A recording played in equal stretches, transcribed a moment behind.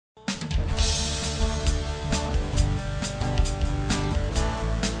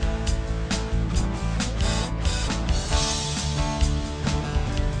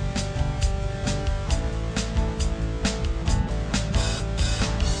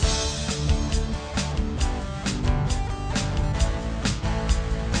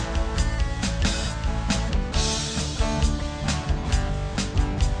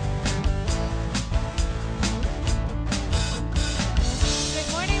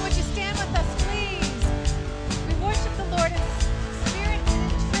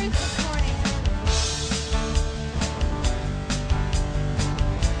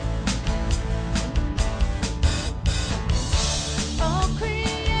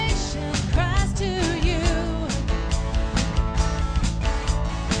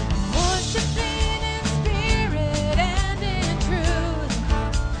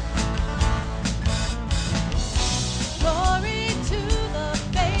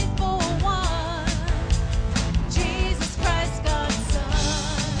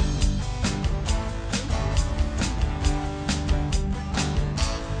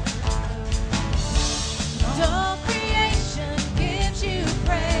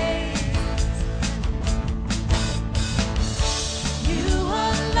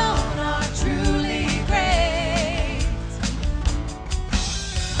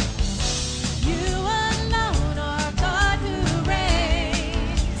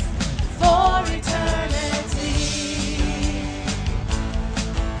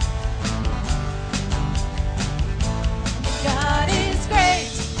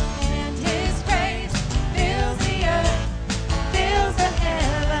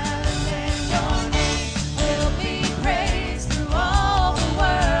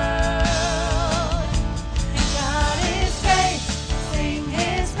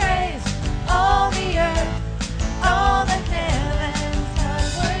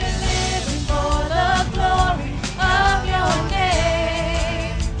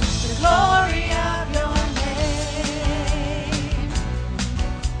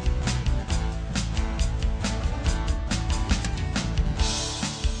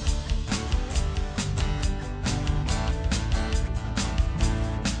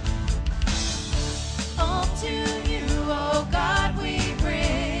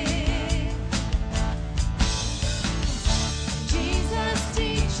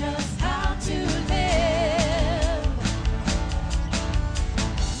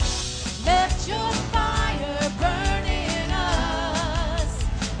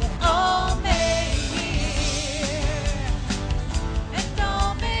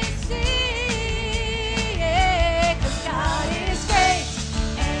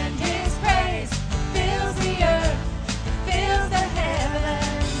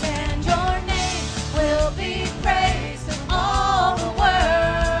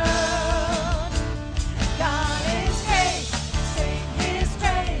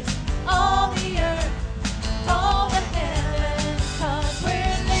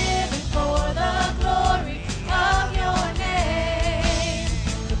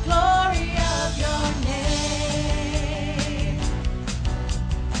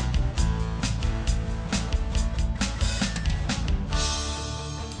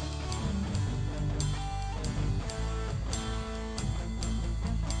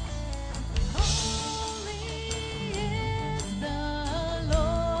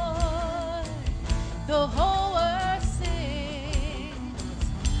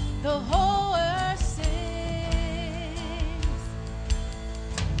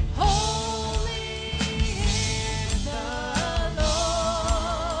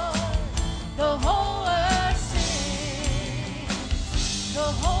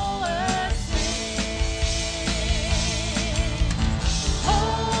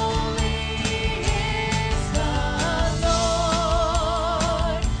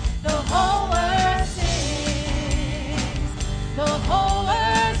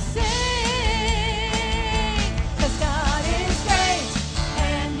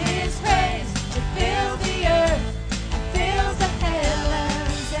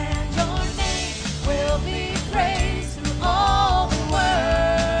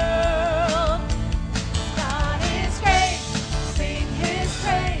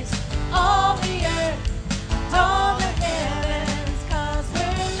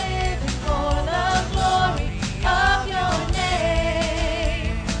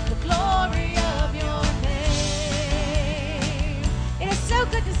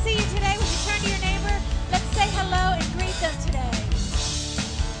see you today. Would you turn to your neighbor? Let's say hello and greet them today.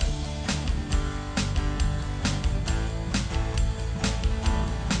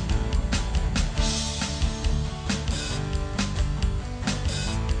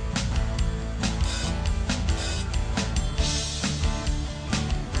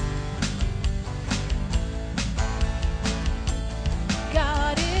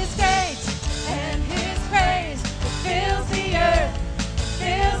 God is great, and His praise fills the earth,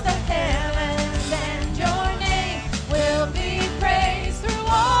 fills the heavens, and your name will be praised through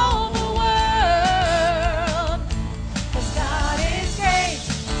all the world. 'Cause God is great,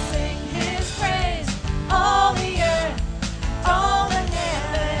 sing His praise, all the earth, all the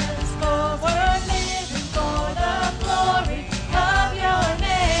heavens, for we're living for the glory of your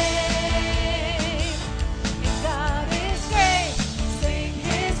name. And God is great, sing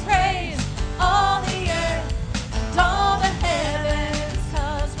His praise, all the earth and all the heavens,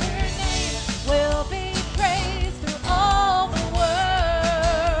 'cause your name will be praised through all the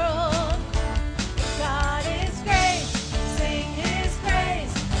world. God is great, sing His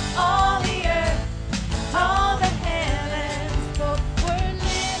praise, all the earth, all the heavens, for we're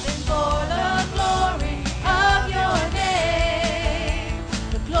living for the glory of your name,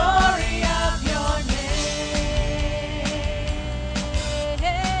 the glory of your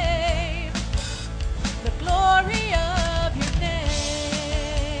name, the glory of your name.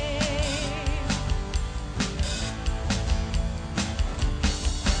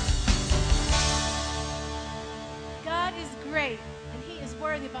 God is great, and He is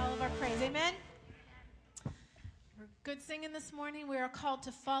worthy of all of our praise. Amen? We're good singing this morning. We are called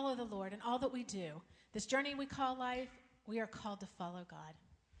to follow the Lord in all that we do. This journey we call life, we are called to follow God.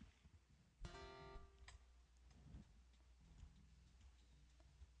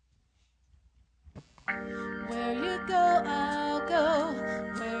 Where you go, I'll go.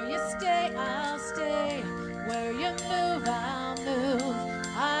 Where you stay, I'll stay. Where you move, I'll move.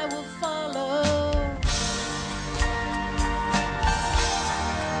 I will follow.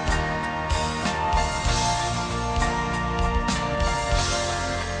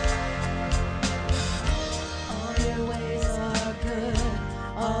 All your ways are good.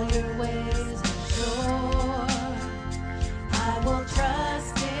 All your ways are sure. I will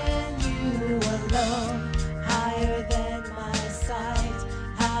trust in you alone. Higher than my sight,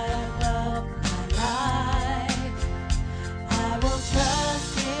 high above my life. I will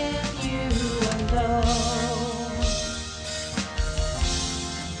trust in you alone.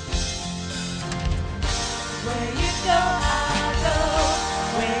 Where you go, I'll go.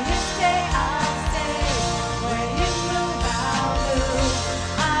 Where you stay, I'll stay. Where you move, I'll move.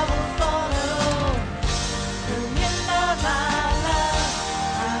 I will follow. Whom you love, I'll love.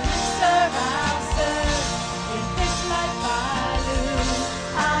 How you serve, I'll serve. In this life I lose,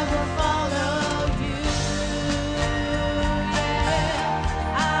 I will follow you. Yeah,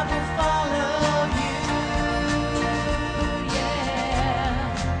 I will follow you. Yeah.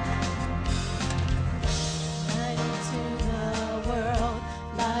 Light into the world,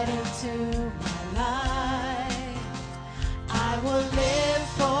 light into my life. I will live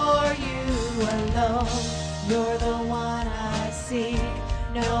for you alone. You're the one I seek,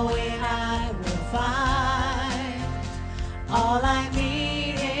 knowing I will find all I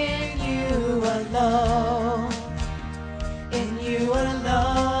need in you alone. In you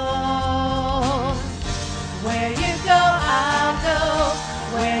alone. Where you go, I'll go.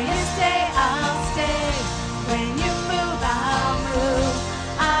 Where you stay, I'll stay. When you move, I'll move.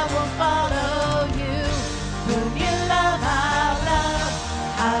 I will follow you. Whom you love, I'll love.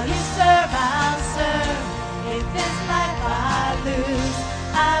 How you serve, I'll serve. If this life I lose,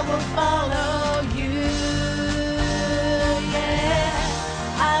 I will follow you. Yeah,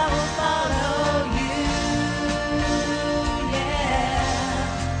 I will follow you. Yeah.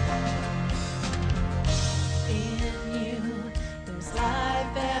 In you, there's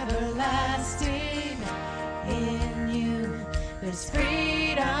life everlasting. In you, there's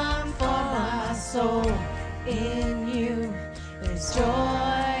freedom for my soul. In you, there's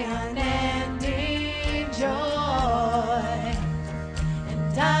joy, unending joy.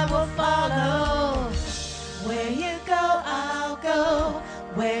 And I will follow. Where you go, I'll go.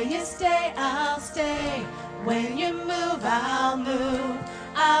 Where you stay, I'll stay. When you move, I'll move.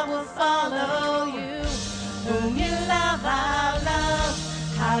 I will follow you. Whom you love, I'll love.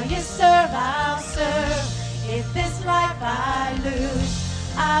 How you serve, I'll serve. If this life I lose,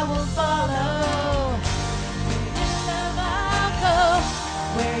 I will follow. Where you love, I'll go.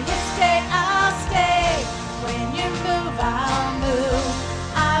 Where you stay, I'll stay. When you move, I'll move.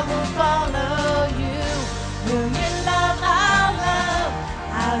 I will follow you. Whom you love, I'll love.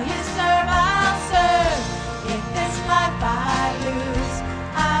 How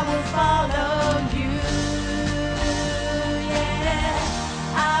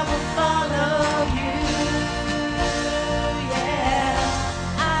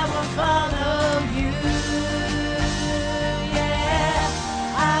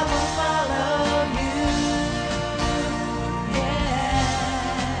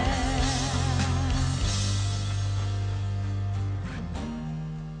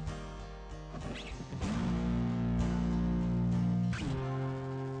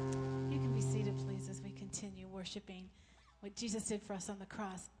worshiping what Jesus did for us on the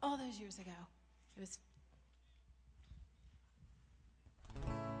cross all those years ago. It was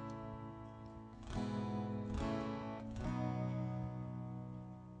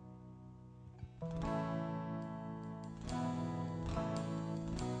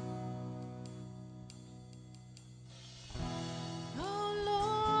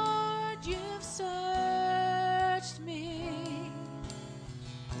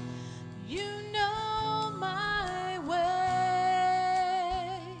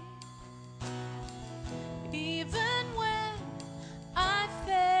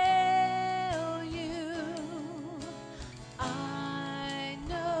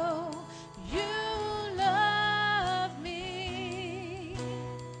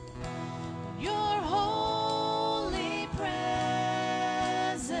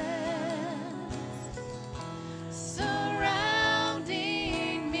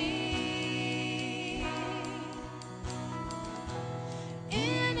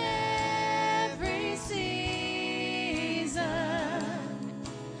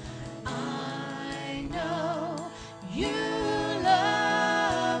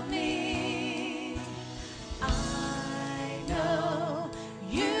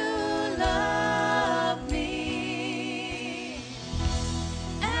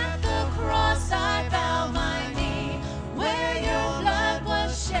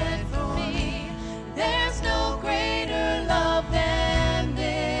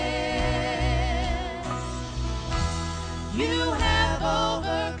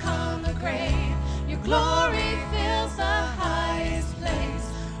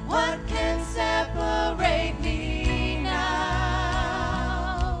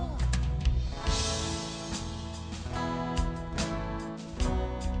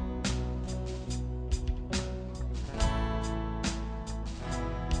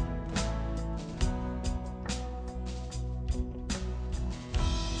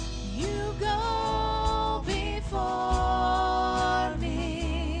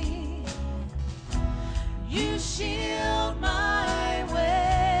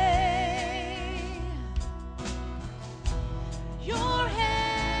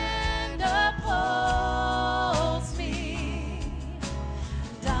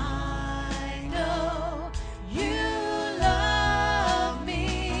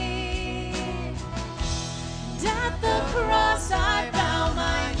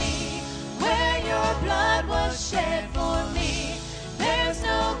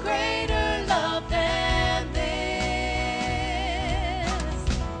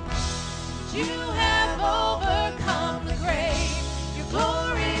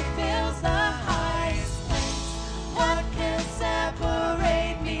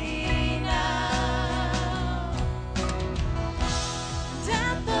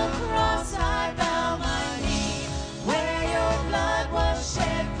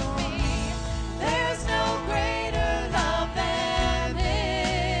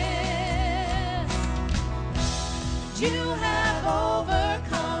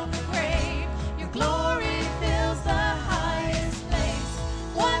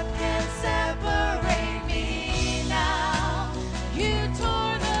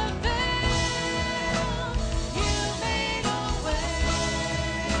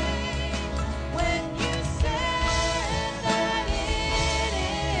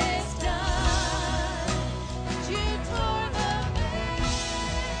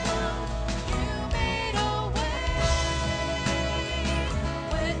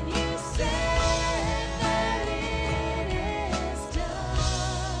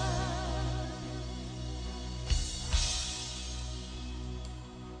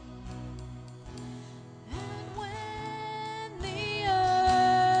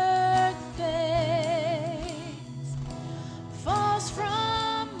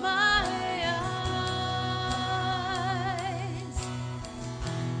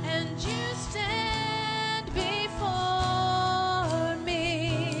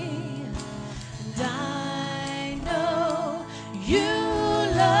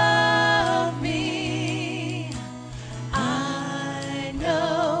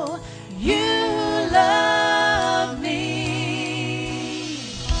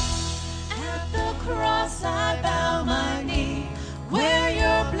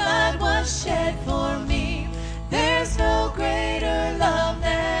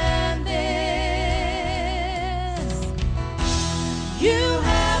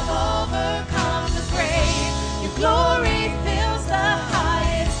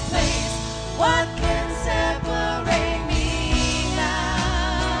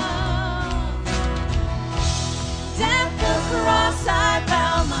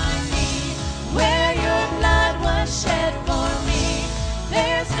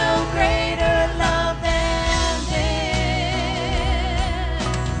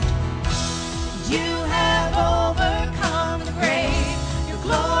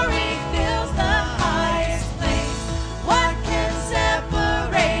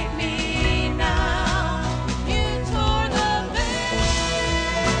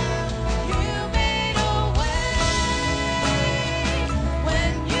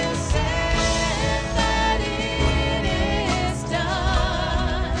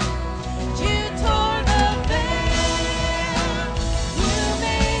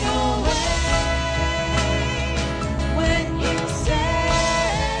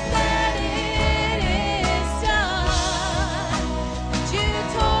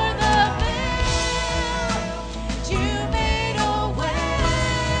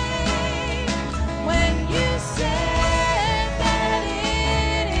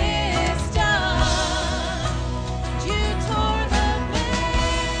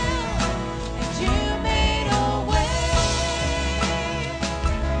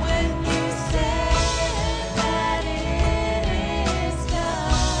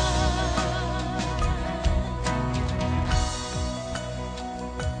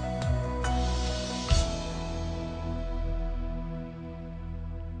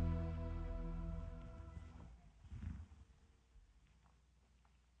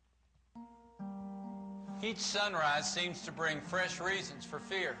Each sunrise seems to bring fresh reasons for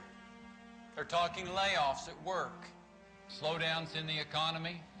fear. They're talking layoffs at work, slowdowns in the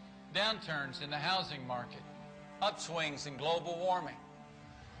economy, downturns in the housing market, upswings in global warming.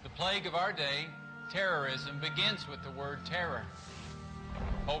 The plague of our day, terrorism, begins with the word terror.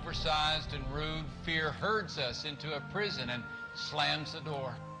 Oversized and rude, fear herds us into a prison and slams the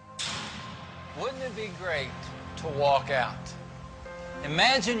door. Wouldn't it be great to walk out?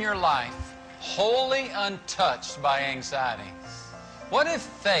 Imagine your life wholly untouched by anxiety. What if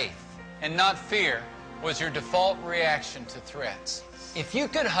faith and not fear was your default reaction to threats? If you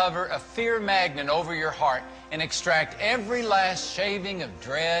could hover a fear magnet over your heart and extract every last shaving of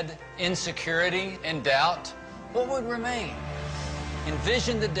dread, insecurity, and doubt, what would remain?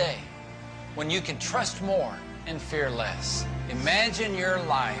 Envision the day when you can trust more and fear less. Imagine your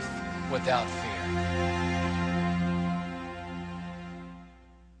life without fear.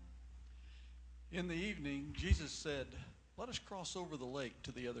 In the evening, Jesus said, "Let us cross over the lake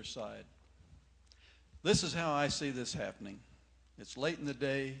to the other side." This is how I see this happening. It's late in the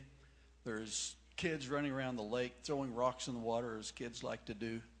day. There's kids running around the lake, throwing rocks in the water, as kids like to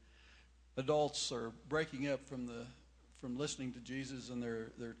do. Adults are breaking up from listening to Jesus, and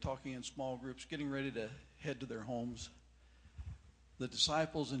they're talking in small groups, getting ready to head to their homes. The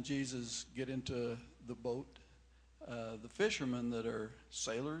disciples and Jesus get into the boat. The fishermen that are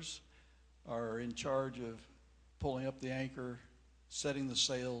sailors are in charge of pulling up the anchor, setting the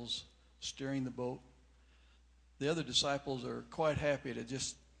sails, steering the boat. The other disciples are quite happy to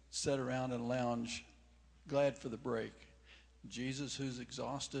just sit around and lounge, glad for the break. Jesus, who's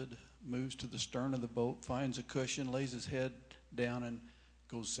exhausted, moves to the stern of the boat, finds a cushion, lays his head down, and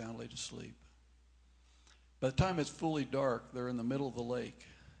goes soundly to sleep. By the time it's fully dark, they're in the middle of the lake,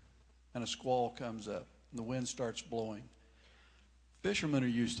 and a squall comes up, and the wind starts blowing. Fishermen are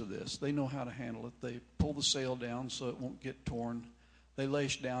used to this. They know how to handle it. They pull the sail down so it won't get torn. They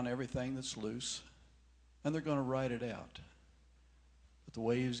lash down everything that's loose, and they're going to ride it out. But the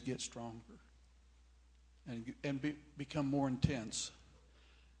waves get stronger and become more intense.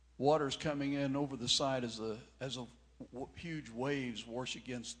 Water's coming in over the side as huge waves wash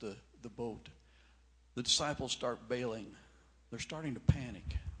against the boat. The disciples start bailing. They're starting to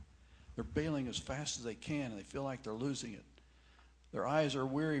panic. They're bailing as fast as they can, and they feel like they're losing it. Their eyes are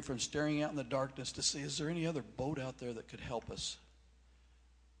weary from staring out in the darkness to see, is there any other boat out there that could help us?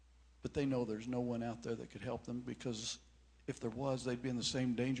 But they know there's no one out there that could help them, because if there was, they'd be in the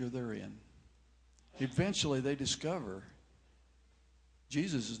same danger they're in. Eventually, they discover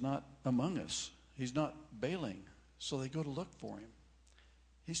Jesus is not among us. He's not bailing. So they go to look for him.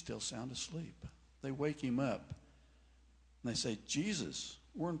 He's still sound asleep. They wake him up, and they say, "Jesus,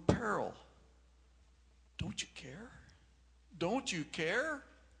 we're in peril. Don't you care? Don't you care?"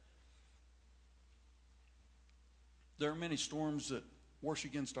 There are many storms that wash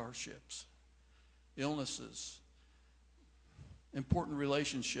against our ships. Illnesses, important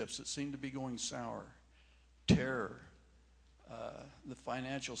relationships that seem to be going sour, terror, the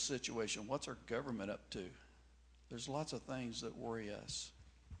financial situation. What's our government up to? There's lots of things that worry us.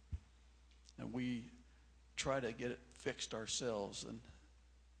 And we try to get it fixed ourselves, and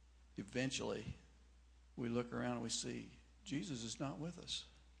eventually we look around and we see Jesus is not with us.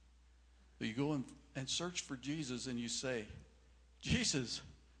 So you go and search for Jesus, and you say, "Jesus,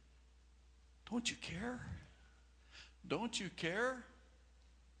 don't you care? Don't you care?"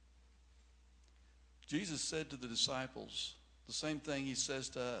 Jesus said to the disciples the same thing he says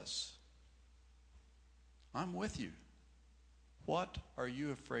to us. "I'm with you. What are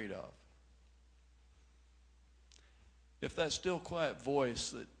you afraid of?" If that still quiet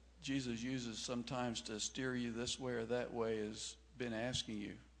voice that Jesus uses sometimes to steer you this way or that way has been asking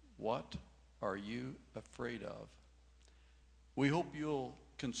you, what are you afraid of? We hope you'll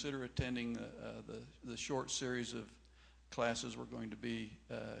consider attending the short series of classes we're going to be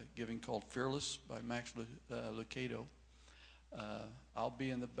giving called Fearless by Max Lucado. I'll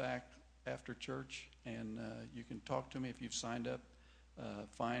be in the back after church, and you can talk to me if you've signed up.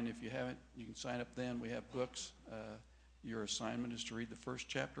 Fine. If you haven't, you can sign up then. We have books. Your assignment is to read the first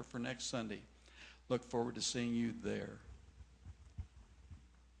chapter for next Sunday. Look forward to seeing you there.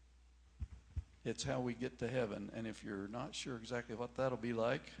 It's how we get to heaven, and if you're not sure exactly what that'll be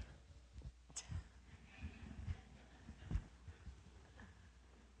like,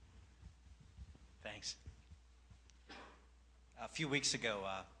 Thanks. A few weeks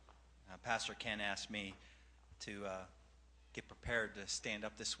ago, Pastor Ken asked me to get prepared to stand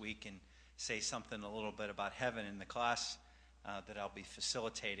up this week and say something a little bit about heaven in the class that I'll be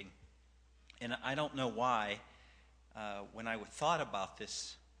facilitating. And I don't know why, when I thought about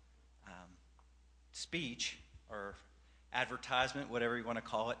this speech or advertisement, whatever you want to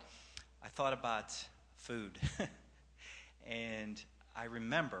call it, I thought about food. And I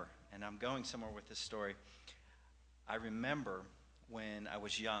remember, and I'm going somewhere with this story, I remember when I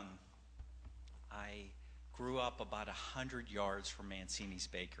was young, I grew up about 100 yards from Mancini's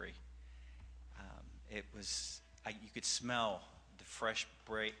Bakery. You could smell the fresh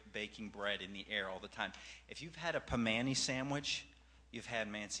baking bread in the air all the time. If you've had a Pamani sandwich, you've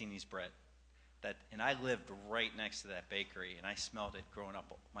had Mancini's bread. And I lived right next to that bakery, and I smelled it growing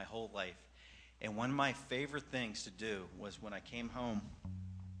up my whole life. And one of my favorite things to do was when I came home,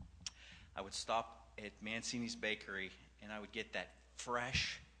 I would stop at Mancini's Bakery, and I would get that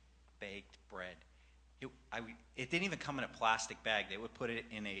fresh baked bread. It didn't even come in a plastic bag. They would put it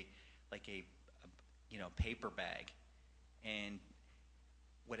in a paper bag. And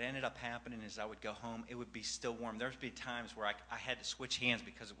what ended up happening is I would go home, it would be still warm. There'd be times where I had to switch hands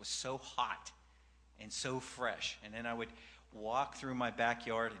because it was so hot and so fresh. And then I would walk through my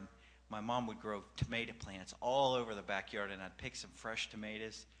backyard, and my mom would grow tomato plants all over the backyard, and I'd pick some fresh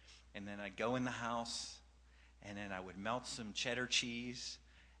tomatoes, and then I'd go in the house, and then I would melt some cheddar cheese,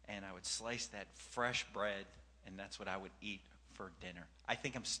 and I would slice that fresh bread, and that's what I would eat for dinner. I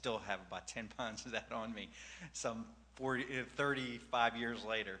think I'm still have about 10 pounds of that on me some 35 years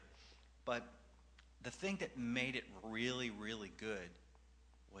later. But the thing that made it really, really good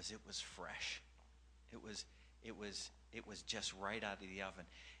was it was fresh. It was just right out of the oven.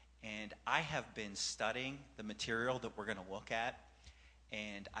 And I have been studying the material that we're going to look at,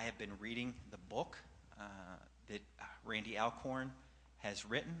 and I have been reading the book that Randy Alcorn has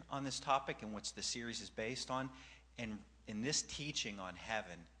written on this topic and what the series is based on. And in this teaching on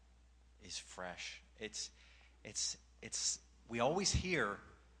heaven is fresh. We always hear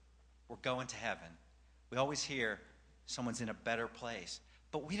we're going to heaven. We always hear someone's in a better place.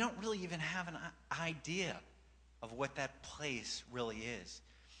 But we don't really even have an idea of what that place really is.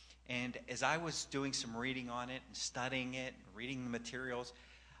 And as I was doing some reading on it and studying it and reading the materials,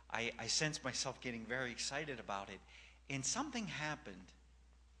 I sensed myself getting very excited about it. And something happened,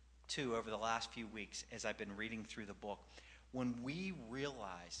 too, over the last few weeks as I've been reading through the book. When we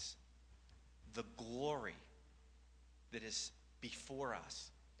realize the glory that is before us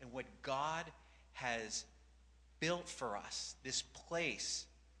and what God has built for us, this place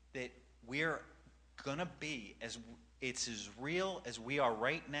that we're going to be, it's as real as we are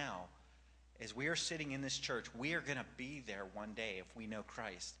right now, as we are sitting in this church, we are going to be there one day if we know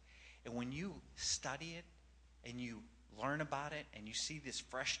Christ. And when you study it and you learn about it and you see this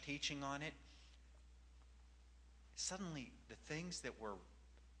fresh teaching on it, suddenly the things that were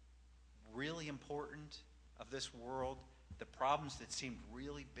really important of this world, the problems that seemed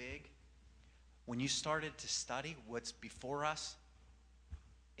really big, when you started to study what's before us,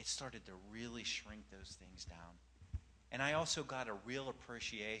 it started to really shrink those things down. And I also got a real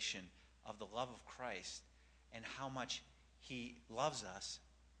appreciation of the love of Christ and how much he loves us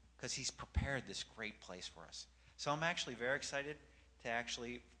because he's prepared this great place for us. So I'm actually very excited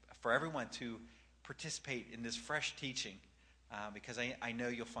for everyone to participate in this fresh teaching because I know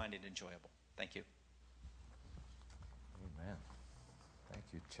you'll find it enjoyable. Thank you. Amen. Thank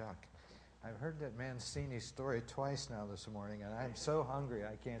you, Chuck. I've heard that Mancini story twice now this morning, and I'm so hungry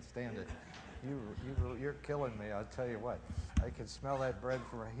I can't stand it. You're killing me, I'll tell you what. I can smell that bread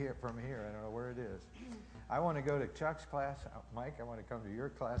from here. I don't know where it is. I want to go to Chuck's class. Mike, I want to come to your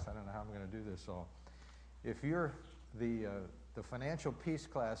class. I don't know how I'm going to do this all. If you're the financial peace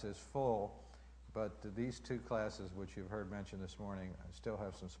class is full, but these two classes, which you've heard mentioned this morning, still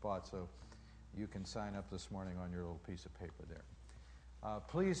have some spots, so you can sign up this morning on your little piece of paper there.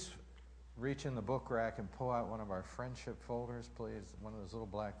 Please reach in the book rack and pull out one of our friendship folders, please, one of those little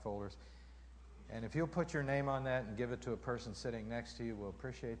black folders. And if you'll put your name on that and give it to a person sitting next to you, we'll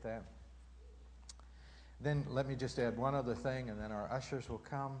appreciate that. Then let me just add one other thing, and then our ushers will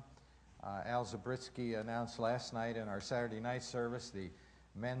come. Al Zabritsky announced last night in our Saturday night service the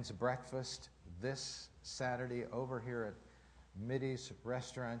men's breakfast this Saturday over here at Middy's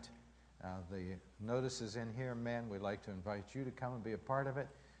Restaurant. The notice is in here, men. We'd like to invite you to come and be a part of it.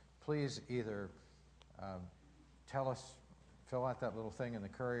 Please either tell us, fill out that little thing in the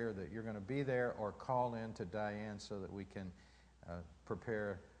courier that you're going to be there, or call in to Diane so that we can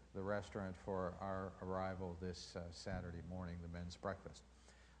prepare the restaurant for our arrival this Saturday morning, the men's breakfast.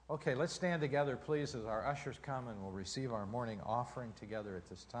 Okay, let's stand together, please, as our ushers come, and we'll receive our morning offering together at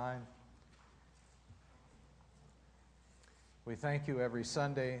this time. We thank you every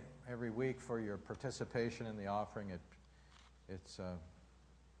Sunday, every week for your participation in the offering. It's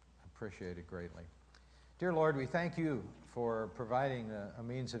appreciated greatly. Dear Lord, we thank you for providing a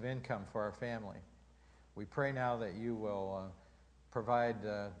means of income for our family. We pray now that you will provide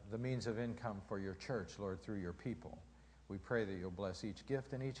the means of income for your church, Lord, through your people. We pray that you'll bless each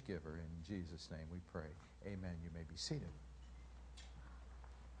gift and each giver. In Jesus' name we pray. Amen. You may be seated.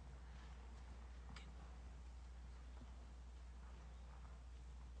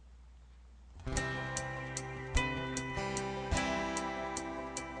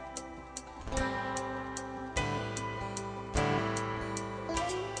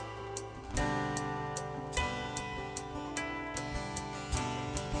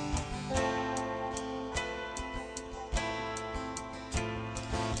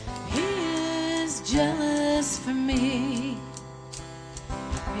 Jealous for me.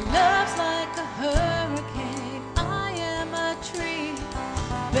 He loves like a hurricane. I am a tree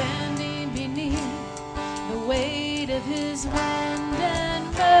bending beneath the weight of his wind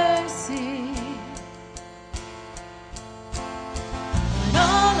and mercy. When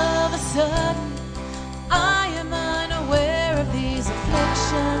all of a sudden I am unaware of these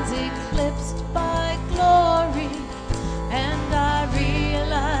afflictions eclipsed by glory, and I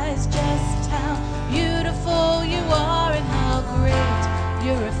realize just how beautiful you are and how great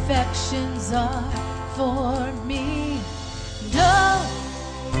your affections are for me. Know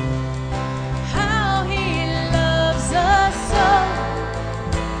how he loves us so.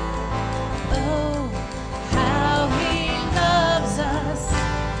 Oh, how he loves us.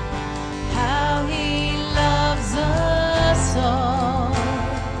 How he loves us all.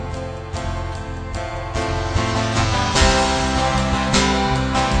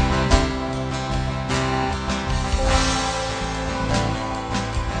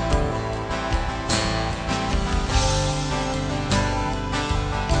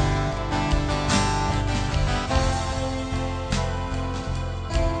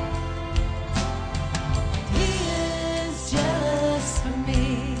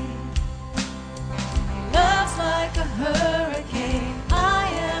 Hurricane, I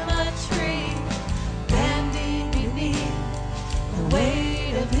am a tree bending beneath the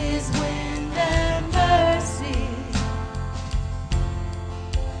weight of his wind and mercy.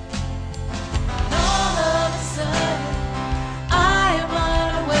 And all of a sudden I am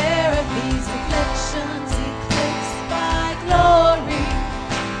unaware of these afflictions eclipsed by glory,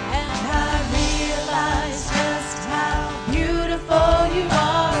 and I realize just how beautiful you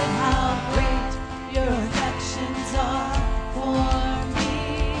are and how great your affections are for me.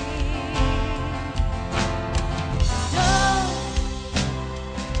 Know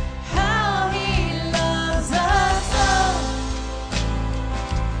how he loves us all.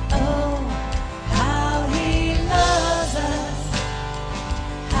 Oh, how he loves us.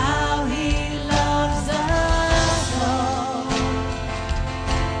 How he loves us all.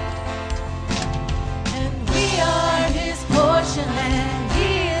 And we are his portion, and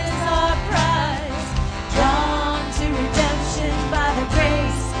he is our prize, drawn to redemption by the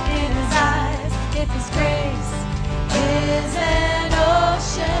grace in his eyes. If his grace is an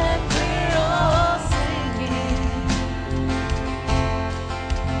ocean, we're all singing.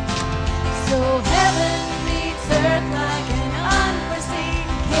 So heaven meets earth like an unforeseen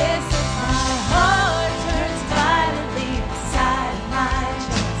kiss. My heart turns violently inside my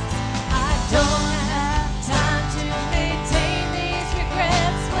chest. I don't have time to maintain these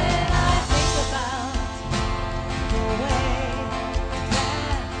regrets when I think about the way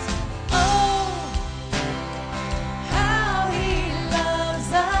that, oh, how he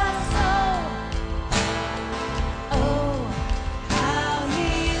loves us so. Oh, how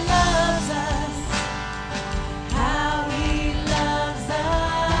he loves us. How he loves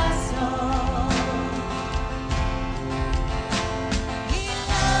us all. He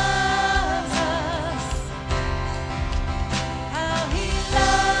loves us. How he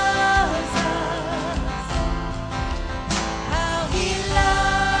loves us. How he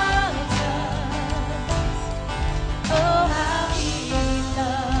loves us. Oh, how he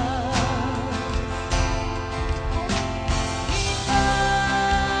loves. He loves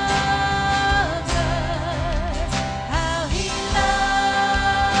us. How he loves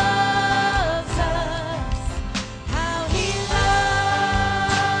us. How he loves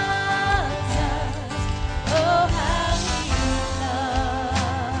us. Oh, how he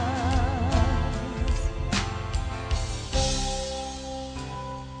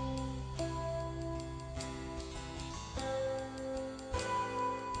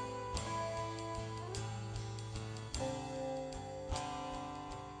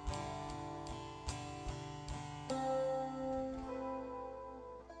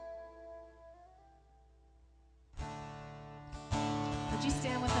Would you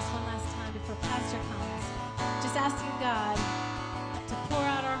stand with us one last time before Pastor comes? Just asking God to pour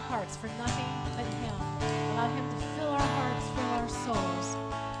out our hearts for nothing but Him. Allow Him to fill our hearts, fill our souls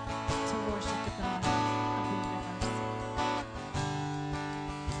to worship the God of the universe.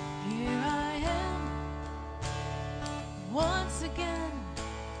 Here I am, once again.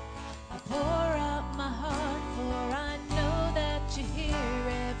 I pour out my heart, for I know that you hear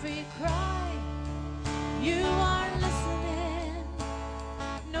every cry. You are listening,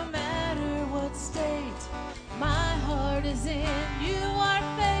 no matter what state my heart is in. You are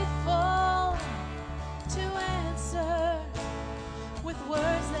faithful to answer with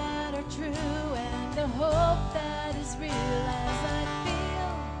words that are true and a hope that is real as I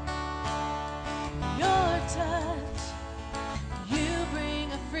feel your touch. You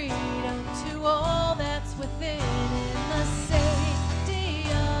bring a freedom to all that's within. In the safety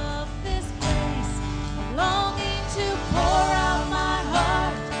of this place, I'm longing to pour out my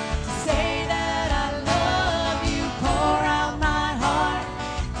heart, to say that I love you. Pour out my heart,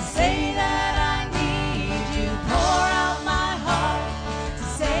 to say that I need you. Pour out my heart, to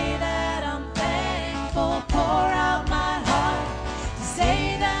say that I'm thankful. Pour out my heart, to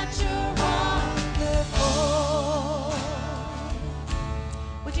say that you're wonderful.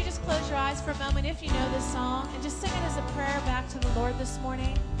 Would you just close your eyes for a moment if you know this song and just sing it as a prayer back to the Lord this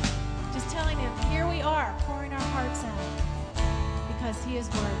morning? Just telling Him, here we are, pouring our hearts out because He is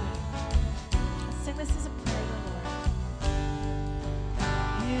worthy. Let's sing this as a prayer to the Lord.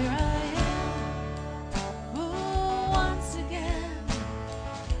 Here I am, ooh, once again.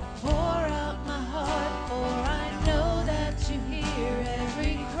 I pour out my heart, for I know that you hear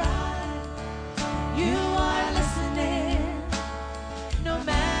every cry. You are listening, no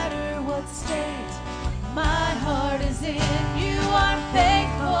matter what state my heart is in. You are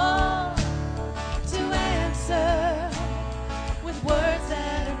faithful to answer with words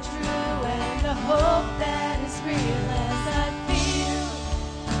that are true and a hope that is real as I feel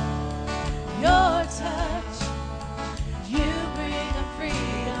your touch. You bring a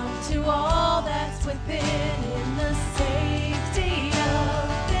freedom to all that's within. In the safety of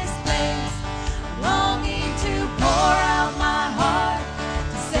this place, I'm longing to pour out my heart,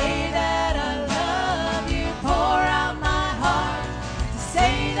 to say that I love you. Pour out my heart, to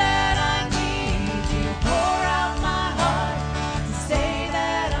say that I need you. Pour out my heart, to say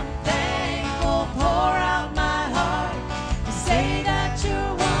that I'm thankful. Pour out my heart, to say that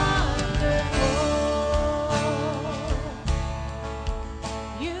you're wonderful.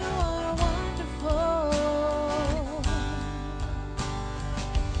 You are wonderful.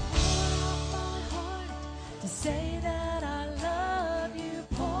 Pour out my heart, to say that I love you.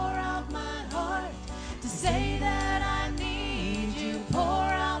 Pour out my heart, to say that I need you. Pour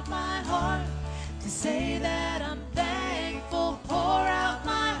out my heart, to say that I'm thankful. Pour out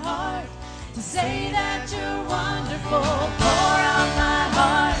my heart, to say that you're wonderful. Pour out my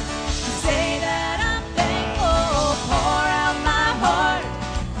heart, to say that I'm thankful. Pour out my heart,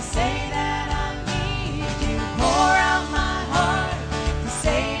 to say that I need you. Pour out my heart, to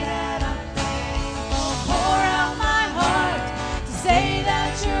say that I'm thankful. Pour out my heart, to say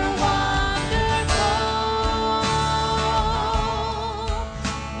that you're wonderful.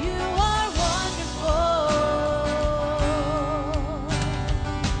 You are wonderful.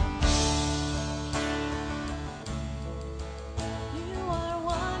 You are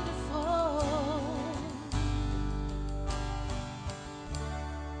wonderful.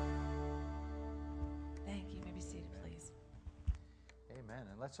 Thank you. You may be seated, please. Amen.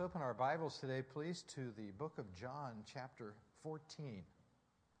 And let's open our Bibles today, please, to the book of John, chapter 14.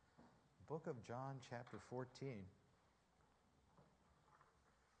 Book of John, chapter 14. Thank you.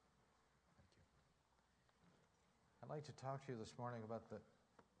 I'd like to talk to you this morning about the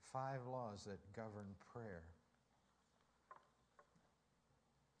 5 laws that govern prayer.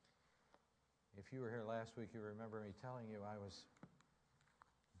 If you were here last week, you remember me telling you I was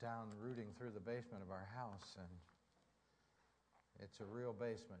down rooting through the basement of our house, and it's a real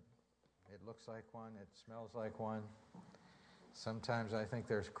basement. It looks like one, it smells like one. Sometimes I think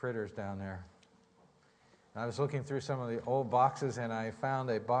there's critters down there. And I was looking through some of the old boxes, and I found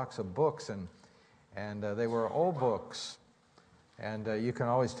a box of books, and they were old books. And you can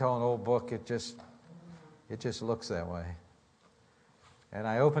always tell an old book, it just looks that way. And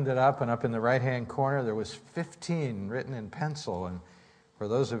I opened it up, and up in the right-hand corner, there was 15 written in pencil. And for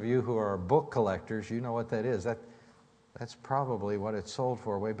those of you who are book collectors, you know what that is. That's probably what it sold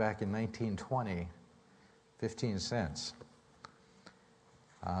for way back in 1920, 15 cents.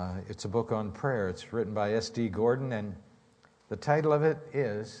 It's a book on prayer. It's written by S.D. Gordon, and the title of it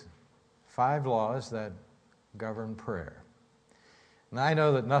is 5 Laws That Govern Prayer. And I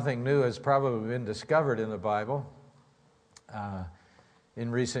know that nothing new has probably been discovered in the Bible. in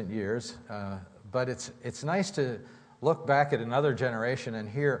recent years, but it's nice to look back at another generation and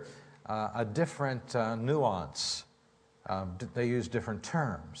hear a different nuance. They use different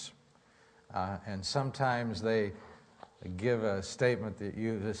terms, and sometimes they give a statement that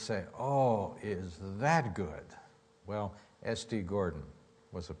you just say, "Oh, is that good?" Well, S.D. Gordon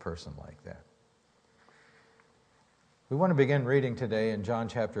was a person like that. We want to begin reading today in John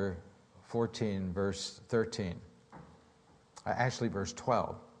chapter 14, verse 13. Actually, verse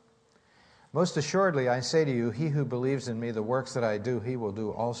 12. "Most assuredly, I say to you, he who believes in me, the works that I do, he will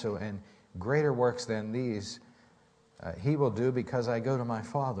do also, and greater works than these he will do, because I go to my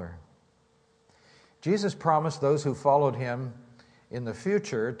Father." Jesus promised those who followed him in the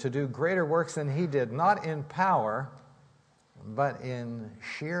future to do greater works than he did, not in power, but in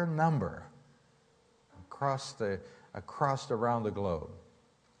sheer number across around the globe.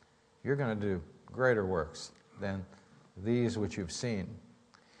 You're going to do greater works than these which you've seen.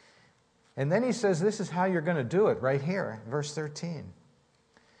 And then he says, this is how you're going to do it right here, verse 13.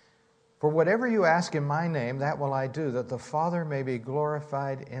 "For whatever you ask in my name, that will I do, that the Father may be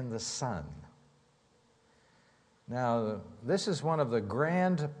glorified in the Son." Now, this is one of the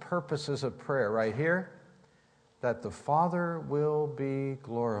grand purposes of prayer right here, that the Father will be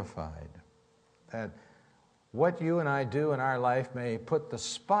glorified. That what you and I do in our life may put the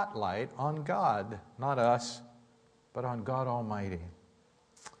spotlight on God, not us, but on God Almighty.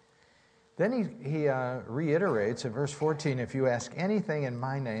 Then he reiterates in verse 14, "If you ask anything in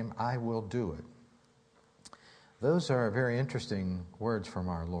my name, I will do it." Those are very interesting words from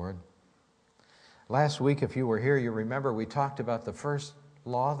our Lord. Last week, if you were here, you remember we talked about the first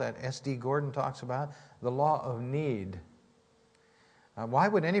law that S.D. Gordon talks about, the law of need. Why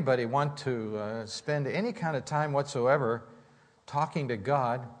would anybody want to spend any kind of time whatsoever talking to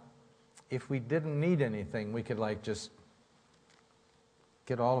God if we didn't need anything? We could just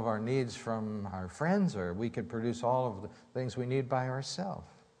get all of our needs from our friends, or we could produce all of the things we need by ourselves.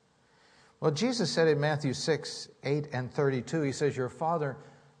 Well, Jesus said in Matthew 6, 8, and 32, he says, "Your Father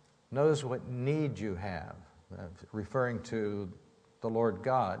knows what need you have," referring to the Lord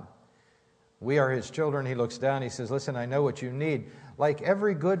God. We are his children. He looks down, he says, "Listen, I know what you need." Like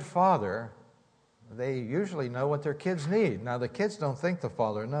every good father, they usually know what their kids need. Now, the kids don't think the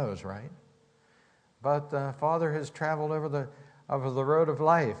father knows, right? But the father has traveled over the road of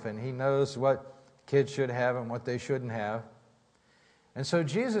life, and he knows what kids should have and what they shouldn't have. And so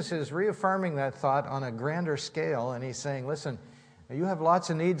Jesus is reaffirming that thought on a grander scale, and he's saying, listen, you have lots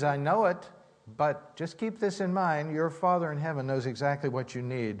of needs, I know it, but just keep this in mind, your Father in heaven knows exactly what you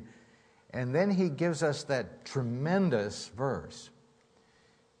need. And then he gives us that tremendous verse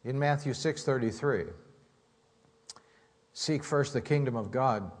in Matthew 6:33. "Seek first the kingdom of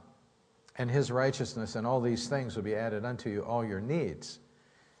God and his righteousness, and all these things will be added unto you," all your needs.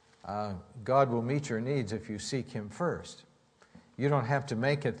 God will meet your needs if you seek him first. You don't have to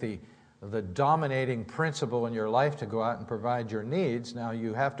make it the dominating principle in your life to go out and provide your needs. Now,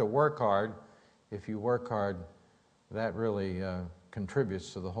 you have to work hard. If you work hard, that really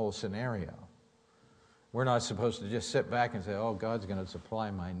contributes to the whole scenario. We're not supposed to just sit back and say, "Oh, God's going to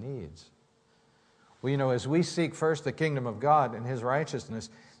supply my needs." Well, as we seek first the kingdom of God and his righteousness,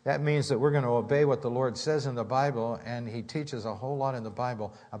 that means that we're going to obey what the Lord says in the Bible, and he teaches a whole lot in the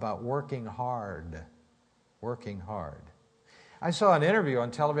Bible about working hard. Working hard. I saw an interview on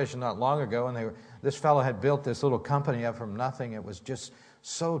television not long ago, and this fellow had built this little company up from nothing. It was just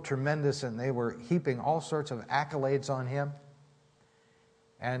so tremendous, and they were heaping all sorts of accolades on him.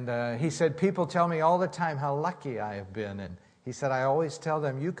 And he said, "People tell me all the time how lucky I have been." And he said, "I always tell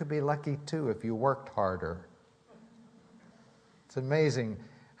them, you could be lucky too if you worked harder." It's amazing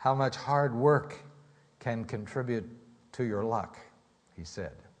how much hard work can contribute to your luck, he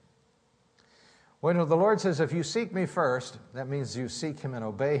said. When the Lord says, if you seek me first, that means you seek him and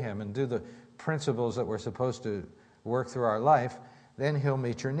obey him and do the principles that we're supposed to work through our life, then he'll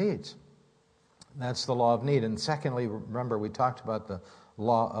meet your needs. That's the law of need. And secondly, remember, we talked about the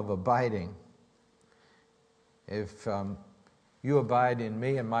law of abiding. If you abide in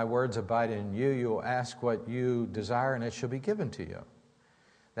me and my words abide in you, you'll ask what you desire and it shall be given to you.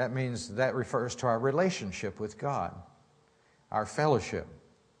 That means that refers to our relationship with God, our fellowship.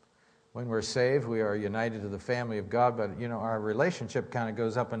 When we're saved, we are united to the family of God, but our relationship kind of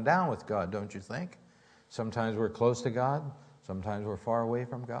goes up and down with God, don't you think? Sometimes we're close to God, sometimes we're far away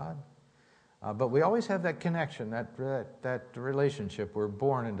from God. But we always have that connection, that relationship. We're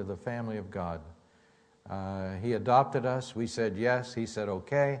born into the family of God. He adopted us. We said yes. He said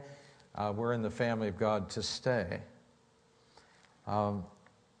okay. We're in the family of God to stay.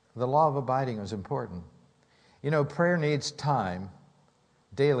 The law of abiding is important. Prayer needs time.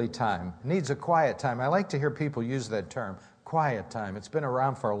 daily time. It needs a quiet time. I like to hear people use that term, quiet time. It's been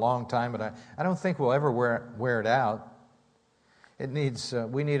around for a long time, but I don't think we'll ever wear it out.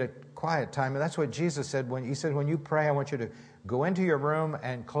 We need a quiet time, and that's what Jesus said. He said, when you pray, I want you to go into your room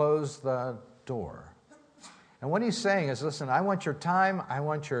and close the door. And what he's saying is, listen, I want your time, I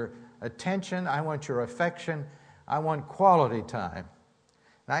want your attention, I want your affection, I want quality time.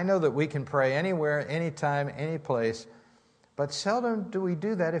 And I know that we can pray anywhere, anytime, any place, but seldom do we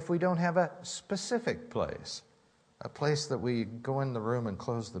do that if we don't have a specific place, a place that we go in the room and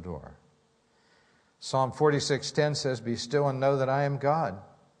close the door. Psalm 46:10 says, be still and know that I am God.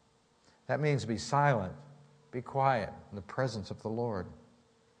 That means be silent, be quiet in the presence of the Lord.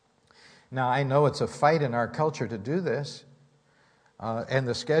 Now, I know it's a fight in our culture to do this, and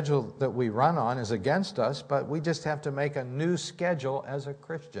the schedule that we run on is against us, but we just have to make a new schedule as a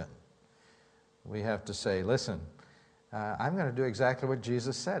Christian. We have to say, listen, I'm going to do exactly what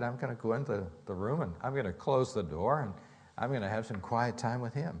Jesus said. I'm going to go into the room, and I'm going to close the door, and I'm going to have some quiet time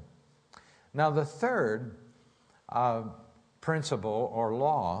with Him. Now, the third principle or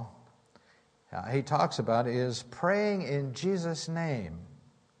law he talks about is praying in Jesus' name.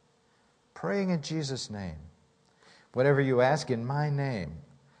 Praying in Jesus' name. Whatever you ask in my name.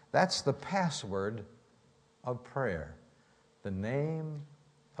 That's the password of prayer. The name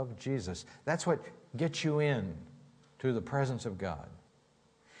of Jesus. That's what gets you in to the presence of God.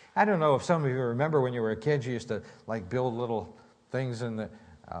 I don't know if some of you remember when you were a kid, you used to build little things in the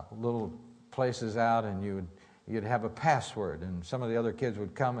little places out, and you'd have a password, and some of the other kids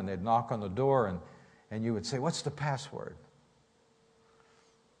would come and they'd knock on the door, and you would say, what's the password?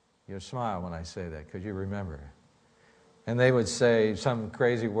 You smile when I say that because you remember. And they would say some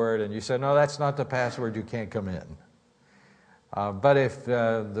crazy word, and you said, no, that's not the password, you can't come in. But if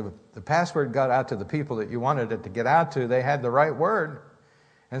the password got out to the people that you wanted it to get out to, they had the right word,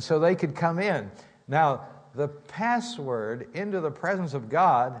 and so they could come in. Now, the password into the presence of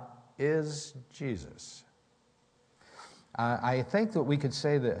God is Jesus. I think that we could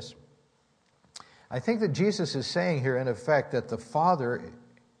say this. I think that Jesus is saying here, in effect, that the Father,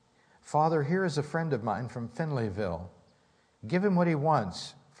 here is a friend of mine from Finleyville. Give him what he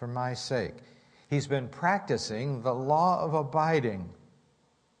wants for my sake. He's been practicing the law of abiding.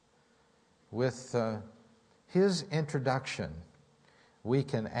 With his introduction, we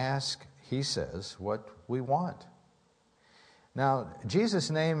can ask, he says, what we want. Now, Jesus'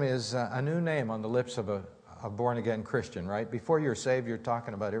 name is a new name on the lips of a born-again Christian, right? Before you're saved, you're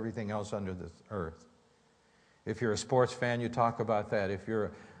talking about everything else under the earth. If you're a sports fan, you talk about that. If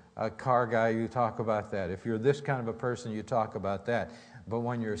you're a car guy, you talk about that. If you're this kind of a person, you talk about that. But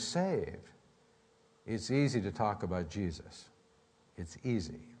when you're saved, it's easy to talk about Jesus. It's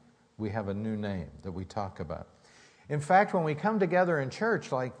easy. We have a new name that we talk about. In fact, when we come together in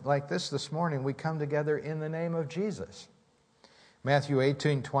church like this morning, we come together in the name of Jesus. Matthew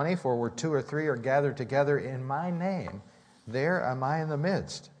 18:20, for where 2 or 3 are gathered together in my name, there am I in the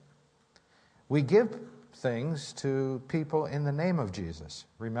midst. We give things to people in the name of Jesus.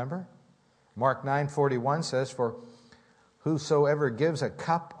 Remember? Mark 9:41 says, for whosoever gives a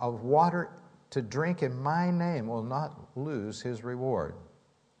cup of water to drink in my name will not lose his reward.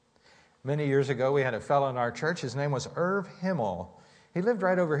 Many years ago, we had a fellow in our church. His name was Irv Himmel. He lived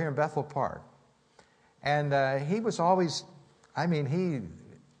right over here in Bethel Park. And he was always, he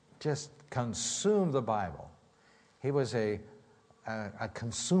just consumed the Bible. He was a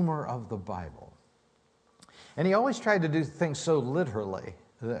consumer of the Bible. And he always tried to do things so literally.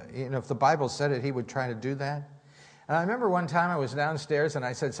 If the Bible said it, he would try to do that. And I remember one time I was downstairs and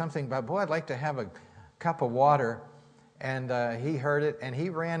I said something about, boy, I'd like to have a cup of water. And he heard it, and he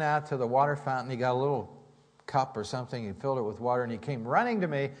ran out to the water fountain. He got a little cup or something. He filled it with water, and he came running to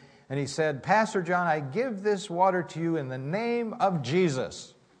me, and he said, Pastor John, I give this water to you in the name of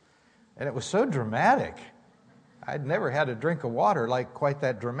Jesus. And it was so dramatic. I'd never had a drink of water like quite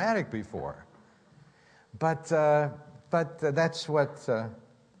that dramatic before. But that's what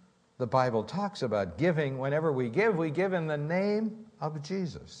the Bible talks about. Giving, whenever we give in the name of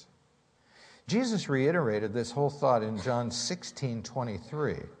Jesus. Jesus reiterated this whole thought in John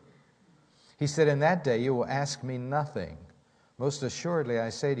 16:23. He said, in that day you will ask me nothing. Most assuredly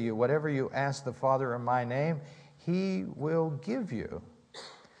I say to you, whatever you ask the Father in my name, He will give you.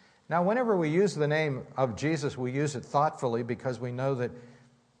 Now, whenever we use the name of Jesus, we use it thoughtfully because we know that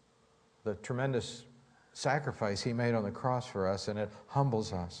the tremendous sacrifice He made on the cross for us, and it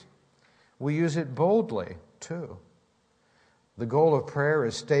humbles us. We use it boldly, too. The goal of prayer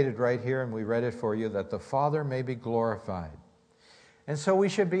is stated right here, and we read it for you, that the Father may be glorified. And so we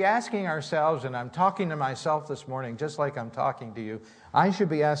should be asking ourselves, and I'm talking to myself this morning just like I'm talking to you, I should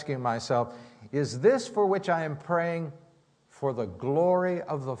be asking myself, is this for which I am praying for the glory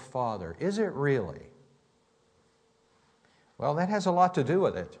of the Father? Is it really? Well, that has a lot to do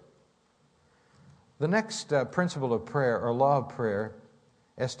with it. The next principle of prayer, or law of prayer,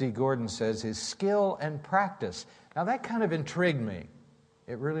 S.D. Gordon says, is skill and practice. Now that kind of intrigued me.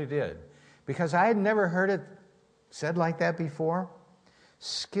 It really did. Because I had never heard it said like that before.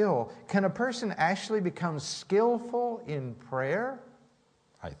 Skill. Can a person actually become skillful in prayer?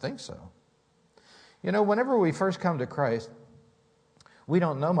 I think so. You know, whenever we first come to Christ, we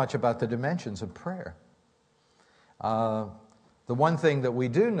don't know much about the dimensions of prayer. The one thing that we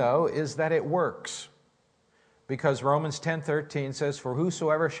do know is that it works. Because Romans 10:13 says, "For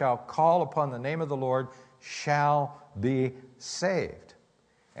whosoever shall call upon the name of the Lord shall be saved."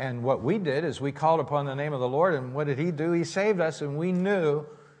 And what we did is we called upon the name of the Lord, and what did He do? He saved us, and we knew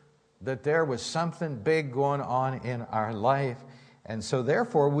that there was something big going on in our life. And so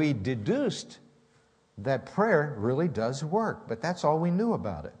therefore we deduced that prayer really does work. But that's all we knew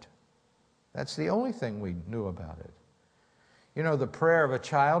about it. That's the only thing we knew about it. You know, the prayer of a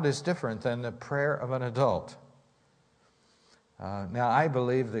child is different than the prayer of an adult. Now, I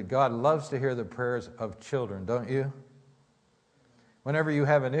believe that God loves to hear the prayers of children, don't you? Whenever you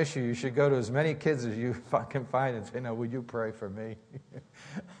have an issue, you should go to as many kids as you can find and say, "No, would you pray for me?"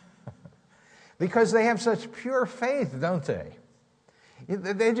 Because they have such pure faith, don't they?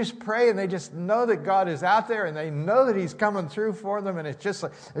 They just pray and they just know that God is out there and they know that He's coming through for them, and it's just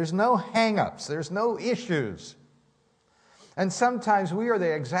like there's no hang-ups, there's no issues. And sometimes we are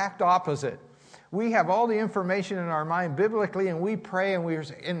the exact opposite. We have all the information in our mind biblically, and we pray, and we're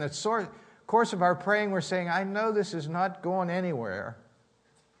in the course of our praying, we're saying, "I know this is not going anywhere."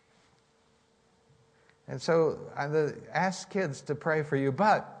 And so I ask kids to pray for you,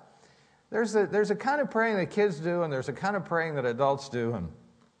 but there's a kind of praying that kids do, and there's a kind of praying that adults do,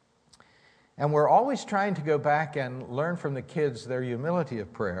 and we're always trying to go back and learn from the kids their humility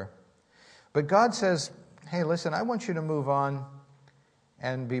of prayer. But God says, "Hey, listen, I want you to move on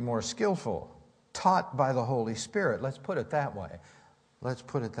and be more skillful, taught by the Holy Spirit." Let's put it that way.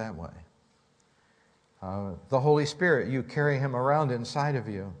 The Holy Spirit, you carry Him around inside of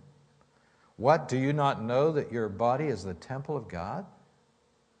you. What? Do you not know that your body is the temple of God?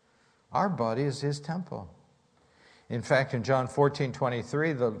 Our body is His temple. In fact, in John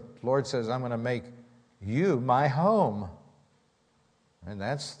 14:23, the Lord says, "I'm going to make you my home." And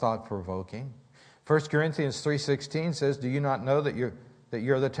that's thought-provoking. 1 Corinthians 3:16 says, "Do you not know that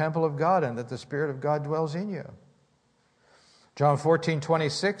you're the temple of God and that the Spirit of God dwells in you?" John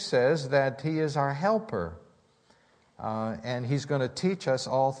 14:26 says that He is our helper, and He's going to teach us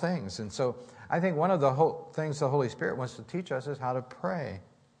all things. And so I think one of the things the Holy Spirit wants to teach us is how to pray.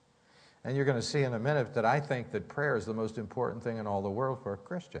 And you're going to see in a minute that I think that prayer is the most important thing in all the world for a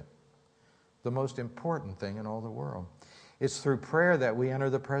Christian. The most important thing in all the world. It's through prayer that we enter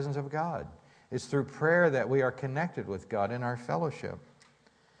the presence of God. It's through prayer that we are connected with God in our fellowship.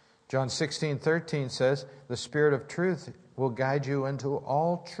 John 16:13 says, "The Spirit of truth will guide you into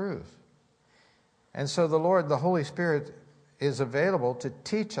all truth." And so the Holy Spirit is available to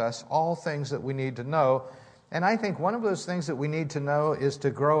teach us all things that we need to know. And I think one of those things that we need to know is to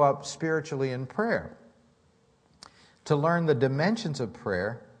grow up spiritually in prayer. To learn the dimensions of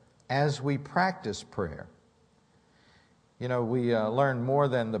prayer as we practice prayer. You know, we learn more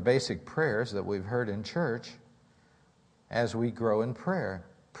than the basic prayers that we've heard in church as we grow in prayer.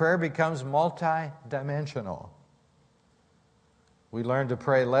 Prayer becomes multidimensional. We learn to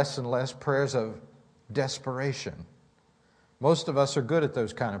pray less and less prayers of desperation. Most of us are good at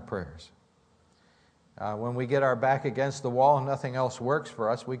those kind of prayers. When we get our back against the wall and nothing else works for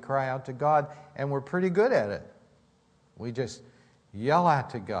us, we cry out to God, and we're pretty good at it. We just yell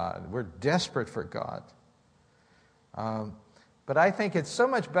out to God. We're desperate for God. But I think it's so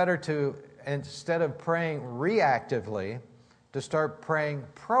much better to, instead of praying reactively, to start praying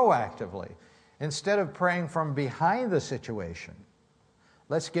proactively. Instead of praying from behind the situation,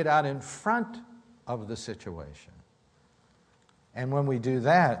 let's get out in front of the situation. And when we do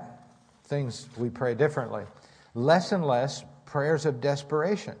that, we pray differently. Less and less prayers of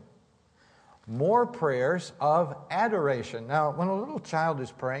desperation. More prayers of adoration. Now, when a little child is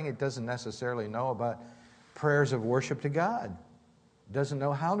praying, it doesn't necessarily know about prayers of worship to God. It doesn't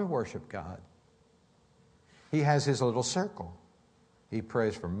know how to worship God. He has his little circle. He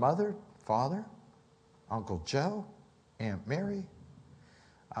prays for Mother, Father, Uncle Joe, Aunt Mary,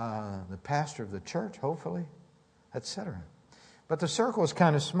 the pastor of the church, hopefully, etc. But the circle is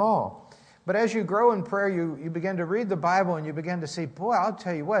kind of small. But as you grow in prayer, you begin to read the Bible and you begin to see, boy, I'll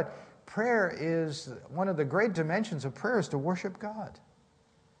tell you what, prayer is one of the great dimensions of prayer is to worship God.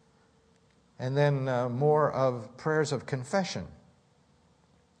 And then more of prayers of confession.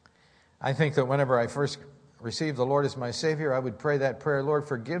 I think that whenever I first received the Lord as my Savior, I would pray that prayer, Lord,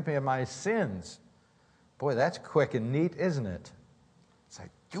 forgive me of my sins. Boy, that's quick and neat, isn't it? It's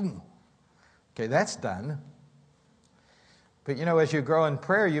like, boom. Okay, that's done. But as you grow in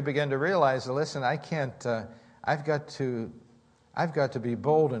prayer, you begin to realize, listen, I can't, I've got to be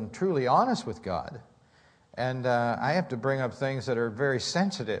bold and truly honest with God. And I have to bring up things that are very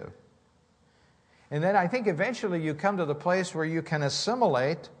sensitive. And then I think eventually you come to the place where you can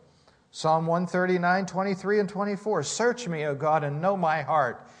assimilate Psalm 139, 23, and 24. Search me, O God, and know my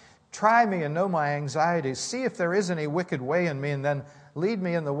heart. Try me and know my anxieties. See if there is any wicked way in me, and then lead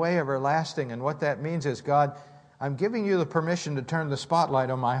me in the way everlasting. And what that means is, God, I'm giving you the permission to turn the spotlight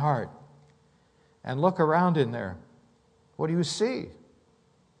on my heart. And look around in there. What do you see?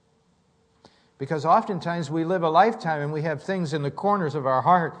 Because oftentimes we live a lifetime and we have things in the corners of our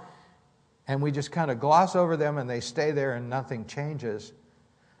heart and we just kind of gloss over them and they stay there and nothing changes.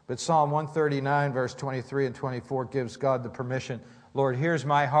 But Psalm 139, verse 23 and 24 gives God the permission. Lord, here's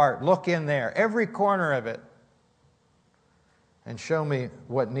my heart. Look in there, every corner of it, and show me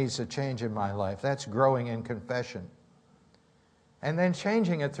what needs to change in my life. That's growing in confession. And then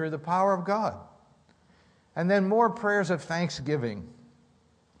changing it through the power of God. And then more prayers of thanksgiving.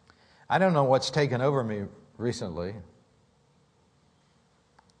 I don't know what's taken over me recently,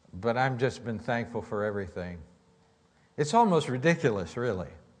 but I've just been thankful for everything. It's almost ridiculous, really.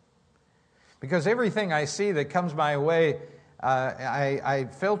 Because everything I see that comes my way, I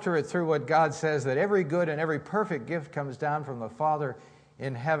filter it through what God says, that every good and every perfect gift comes down from the Father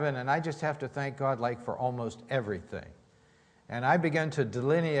in heaven, and I just have to thank God like for almost everything. And I begin to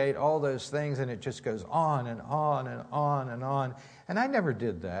delineate all those things, and it just goes on and on and on and on. And I never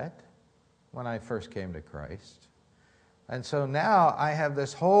did that when I first came to Christ. And so now I have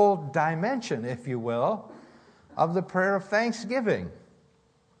this whole dimension, if you will, of the prayer of thanksgiving.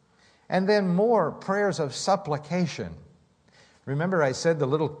 And then more prayers of supplication. Remember I said the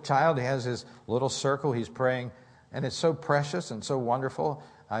little child, he has his little circle, he's praying, and it's so precious and so wonderful.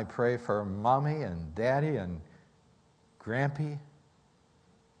 I pray for Mommy and Daddy and Grampy.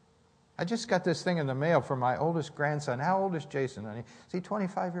 I just got this thing in the mail from my oldest grandson. How old is Jason, honey? Is he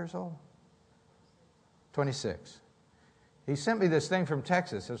 25 years old? 26. He sent me this thing from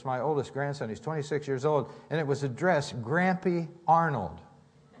Texas. It's my oldest grandson. He's 26 years old. And it was addressed Grampy Arnold.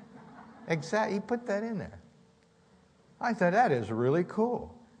 Exactly. He put that in there. I thought, that is really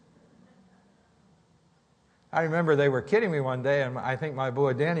cool. I remember they were kidding me one day, and I think my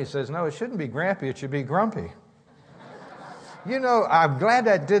boy Danny says, no, it shouldn't be Grampy, it should be Grumpy. I'm glad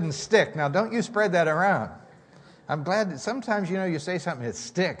that didn't stick. Now, don't you spread that around. I'm glad that sometimes, you say something, it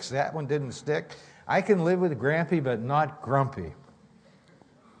sticks. That one didn't stick. I can live with Grampy, but not Grumpy.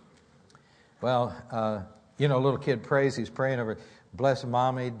 Well, a little kid prays. He's praying over, bless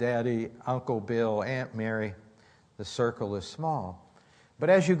Mommy, Daddy, Uncle Bill, Aunt Mary. The circle is small.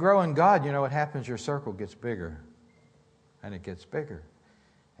 But as you grow in God, what happens? Your circle gets bigger. And it gets bigger.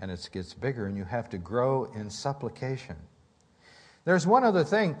 And it gets bigger. And you have to grow in supplication. There's one other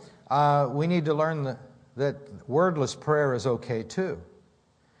thing. We need to learn that wordless prayer is okay too.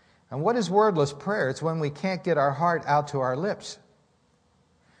 And what is wordless prayer? It's when we can't get our heart out to our lips.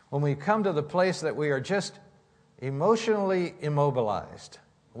 When we come to the place that we are just emotionally immobilized.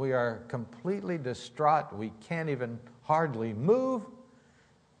 We are completely distraught. We can't even hardly move.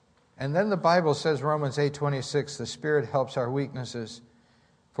 And then the Bible says, Romans 8:26, the Spirit helps our weaknesses,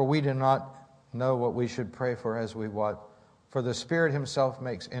 for we do not know what we should pray for as we ought. For the Spirit Himself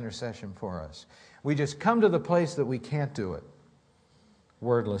makes intercession for us. We just come to the place that we can't do it.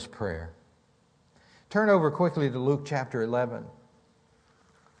 Wordless prayer. Turn over quickly to Luke chapter 11.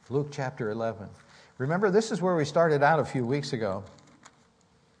 Luke chapter 11. Remember, this is where we started out a few weeks ago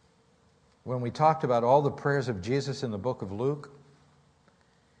when we talked about all the prayers of Jesus in the book of Luke.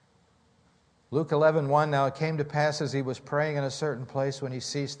 Luke 11:1, now it came to pass as he was praying in a certain place when he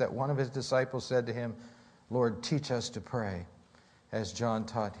ceased that one of his disciples said to him, Lord, teach us to pray, as John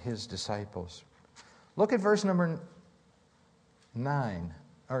taught his disciples. Look at verse number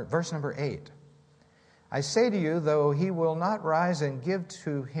 8. I say to you, though he will not rise and give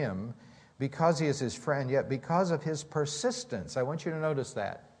to him because he is his friend, yet because of his persistence, I want you to notice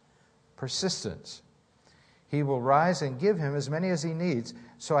that, persistence, he will rise and give him as many as he needs.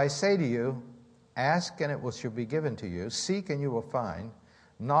 So I say to you, ask and it shall be given to you, seek and you will find,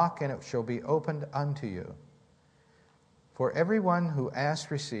 knock and it shall be opened unto you. For everyone who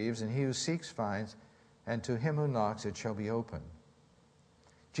asks receives, and he who seeks finds, and to him who knocks it shall be opened.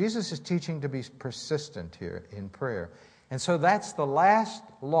 Jesus is teaching to be persistent here in prayer. And so that's the last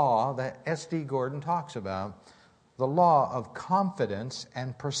law that S.D. Gordon talks about, the law of confidence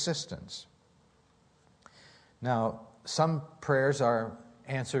and persistence. Now, some prayers are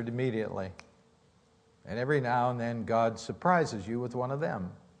answered immediately. And every now and then God surprises you with one of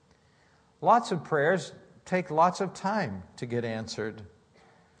them. Lots of prayers take lots of time to get answered.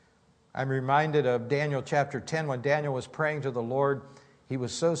 I'm reminded of Daniel chapter 10 when Daniel was praying to the Lord. He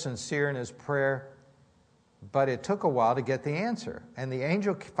was so sincere in his prayer, but it took a while to get the answer. And the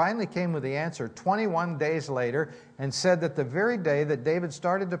angel finally came with the answer 21 days later and said that the very day that David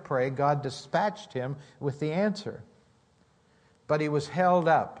started to pray, God dispatched him with the answer. But he was held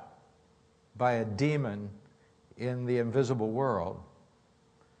up by a demon in the invisible world.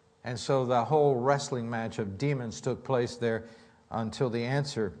 And so the whole wrestling match of demons took place there until the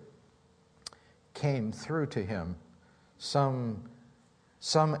answer came through to him. Some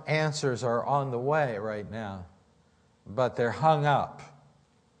answers are on the way right now, but they're hung up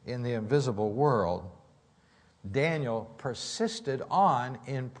in the invisible world. Daniel persisted on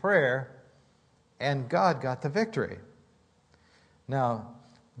in prayer, and God got the victory. Now,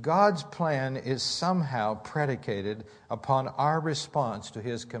 God's plan is somehow predicated upon our response to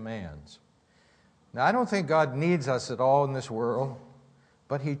His commands. Now, I don't think God needs us at all in this world,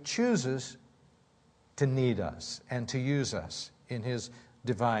 but He chooses to need us and to use us in His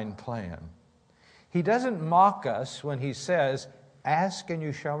divine plan. He doesn't mock us when He says, "Ask and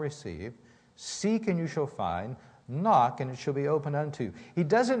you shall receive, seek and you shall find, knock and it shall be opened unto you." He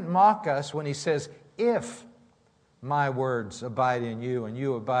doesn't mock us when He says, "If my words abide in you and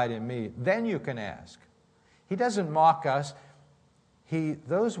you abide in me, then you can ask." He doesn't mock us.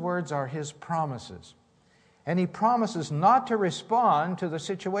 Those words are His promises. And He promises not to respond to the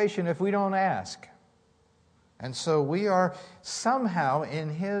situation if we don't ask. And so we are somehow in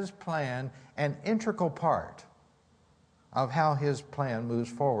His plan an integral part of how His plan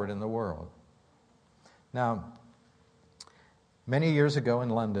moves forward in the world. Now, many years ago in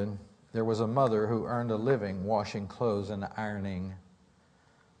London, there was a mother who earned a living washing clothes and ironing.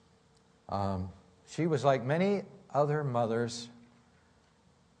 She was like many other mothers,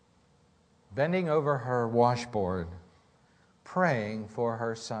 bending over her washboard, praying for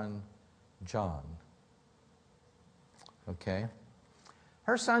her son, John. Okay?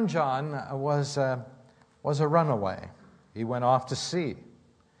 Her son, John, was a runaway. He went off to sea.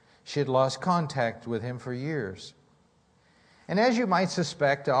 She had lost contact with him for years. And as you might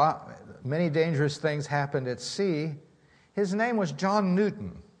suspect, many dangerous things happened at sea. His name was John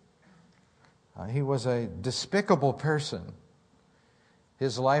Newton. He was a despicable person.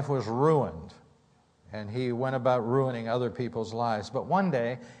 His life was ruined, and he went about ruining other people's lives. But one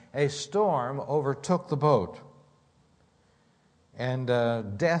day, a storm overtook the boat, and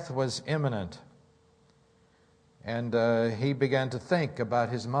death was imminent. And he began to think about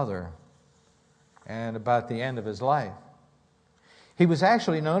his mother and about the end of his life. He was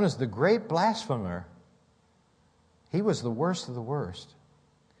actually known as the great blasphemer. He was the worst of the worst.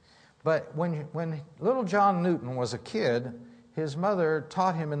 But when little John Newton was a kid, his mother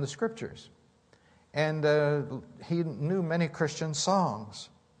taught him in the Scriptures. And he knew many Christian songs.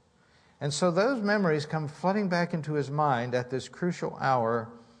 And so those memories come flooding back into his mind at this crucial hour.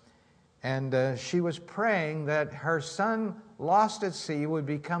 And she was praying that her son, lost at sea, would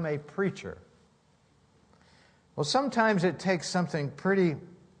become a preacher. Well, sometimes it takes something pretty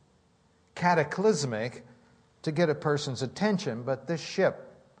cataclysmic to get a person's attention, but this ship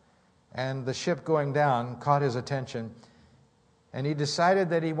and the ship going down caught his attention, and he decided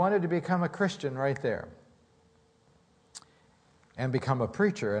that he wanted to become a Christian right there and become a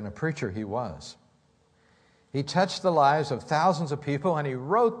preacher, and a preacher he was. He touched the lives of thousands of people, and he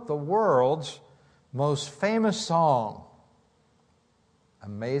wrote the world's most famous song,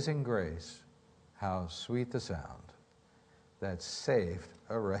 "Amazing Grace, how sweet the sound that saved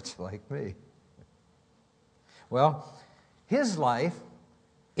a wretch like me." Well, his life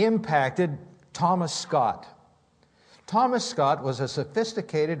impacted Thomas Scott. Thomas Scott was a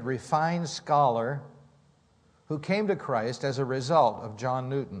sophisticated, refined scholar who came to Christ as a result of John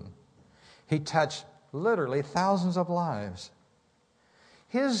Newton. He touched literally thousands of lives.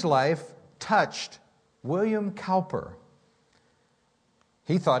 His life touched William Cowper.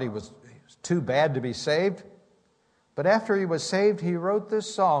 He thought he was too bad to be saved, but after he was saved, he wrote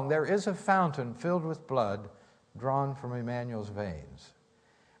this song, "There is a fountain filled with blood drawn from Emmanuel's veins.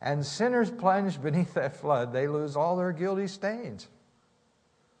 And sinners plunged beneath that flood, they lose all their guilty stains."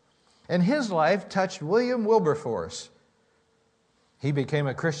 And his life touched William Wilberforce, He became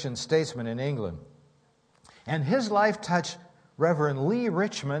a Christian statesman in England. And his life touched Reverend Lee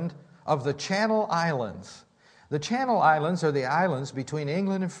Richmond of the Channel Islands. The Channel Islands are the islands between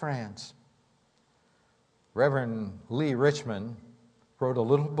England and France. Reverend Lee Richmond wrote a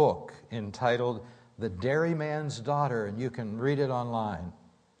little book entitled The Dairyman's Daughter, and you can read it online.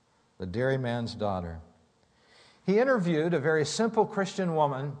 The Dairyman's Daughter. He interviewed a very simple Christian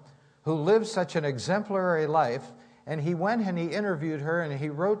woman who lived such an exemplary life, and he went and he interviewed her and he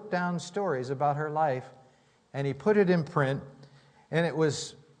wrote down stories about her life, and he put it in print, and it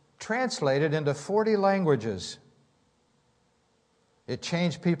was translated into 40 languages. It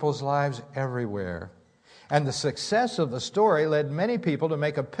changed people's lives everywhere. And the success of the story led many people to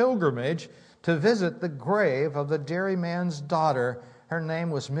make a pilgrimage to visit the grave of the dairyman's daughter. Her name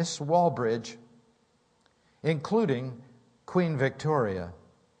was Miss Walbridge, including Queen Victoria.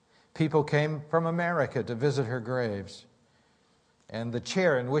 People came from America to visit her graves. And the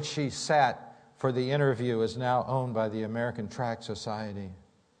chair in which she sat for the interview is now owned by the American Tract Society.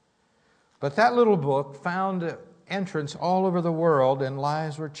 But that little book found entrance all over the world, and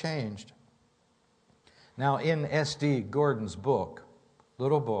lives were changed. Now, in S.D. Gordon's book,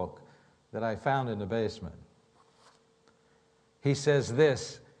 little book that I found in the basement, he says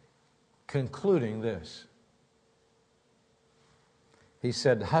this, concluding this. He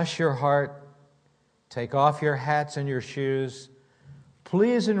said, "Hush your heart, take off your hats and your shoes.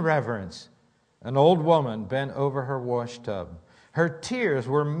 Please, in reverence, an old woman bent over her wash tub. Her tears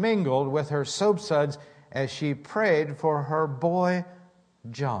were mingled with her soap suds as she prayed for her boy,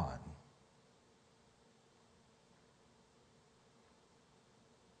 John."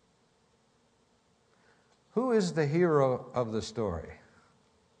 Who is the hero of the story?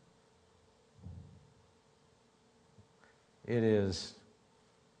 It is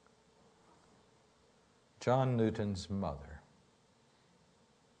John Newton's mother.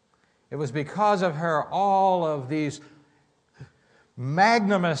 It was because of her all of these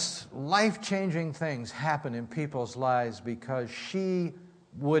magnanimous, life-changing things happened in people's lives because she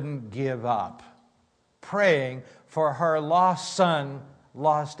wouldn't give up, praying for her lost son,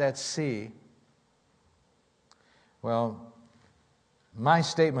 lost at sea. Well, my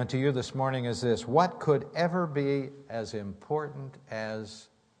statement to you this morning is this: what could ever be as important as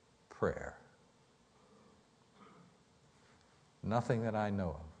prayer? Nothing that I know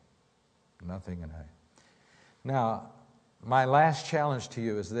of. Nothing that I... Now, my last challenge to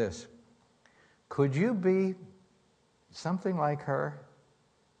you is this: could you be something like her?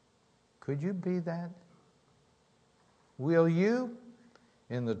 Could you be that? Will you,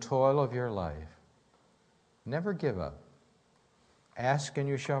 in the toil of your life, never give up? Ask and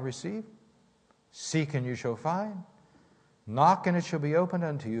you shall receive. Seek and you shall find. Knock and it shall be opened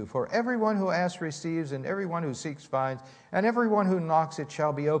unto you. For everyone who asks receives, and everyone who seeks finds, and everyone who knocks it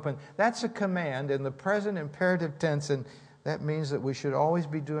shall be opened. That's a command in the present imperative tense, and that means that we should always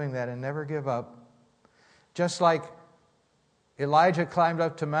be doing that and never give up. Just like Elijah climbed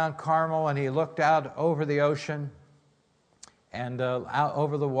up to Mount Carmel and he looked out over the ocean and out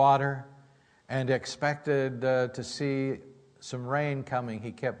over the water and expected to see some rain coming.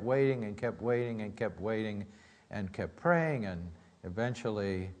 He kept waiting and kept waiting and kept waiting and kept praying, and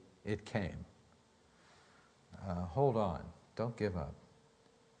eventually it came. Hold on. Don't give up.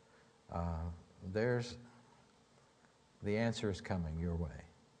 The answer is coming your way.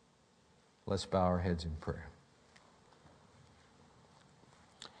 Let's bow our heads in prayer.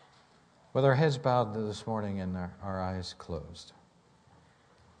 With our heads bowed this morning and our eyes closed,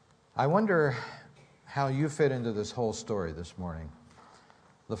 I wonder how you fit into this whole story this morning.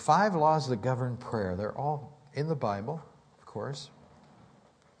 The 5 laws that govern prayer, they're all in the Bible, of course.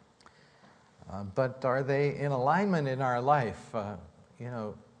 But are they in alignment in our life?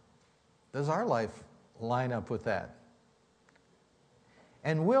 Does our life line up with that?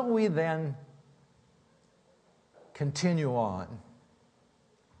 And will we then continue on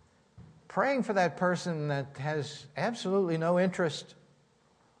praying for that person that has absolutely no interest,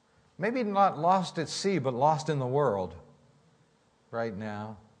 maybe not lost at sea, but lost in the world right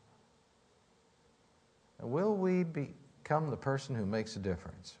now? Will we become the person who makes a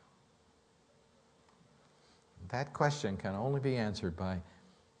difference? That question can only be answered by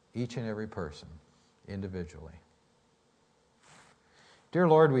each and every person individually. Dear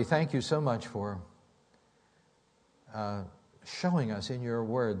Lord, we thank you so much for showing us in your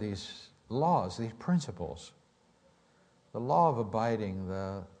word these laws, these principles. The law of abiding,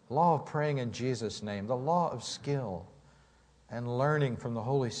 the law of praying in Jesus' name, the law of skill and learning from the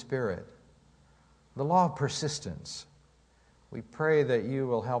Holy Spirit, the law of persistence. We pray that you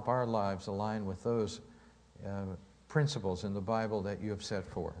will help our lives align with those principles in the Bible that you have set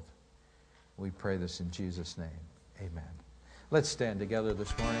forth. We pray this in Jesus' name. Amen. Let's stand together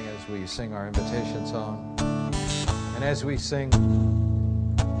this morning as we sing our invitation song. And as we sing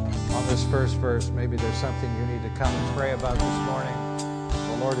on this first verse, maybe there's something you need to come and pray about this morning.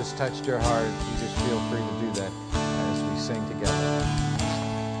 The Lord has touched your heart. You just feel free to do that as we sing together.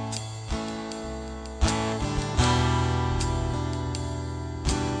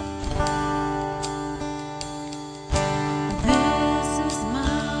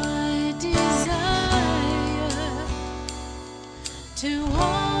 To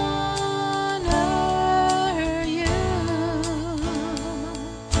honor you,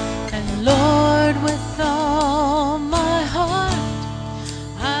 and Lord, with all my heart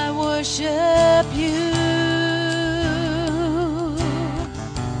I worship you.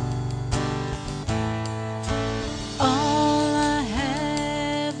 All I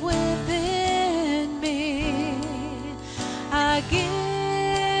have within me, I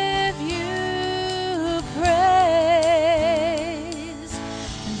give you praise.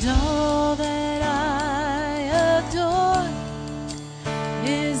 All that I adore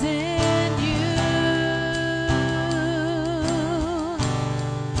is in you.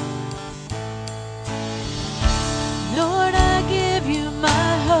 Lord, I give you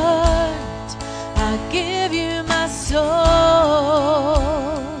my heart, I give you my soul.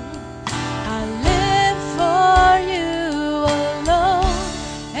 I live for you alone.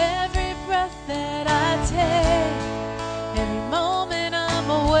 Every breath that I take, every moment I'm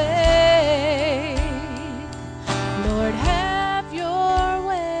awake, Lord, have your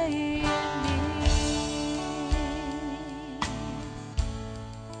way in me.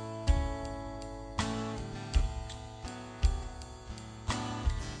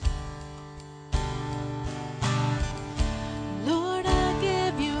 Lord, I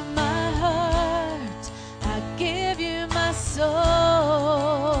give you my heart, I give you my soul.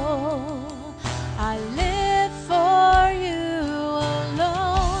 I live for you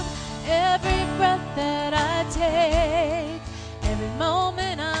alone. Every breath that I take, every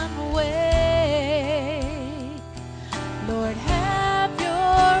moment I'm awake, Lord, have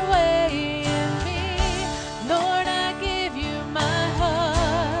your way in me. Lord, I give you my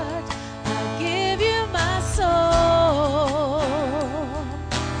heart, I give you my soul.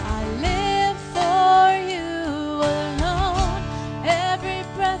 I live for you alone. Every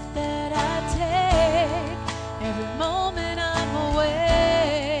breath that I take, every moment I'm awake,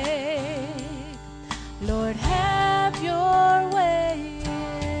 Lord, have your way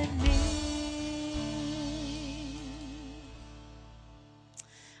in me.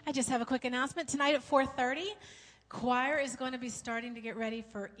 I just have a quick announcement. Tonight at 4:30, choir is going to be starting to get ready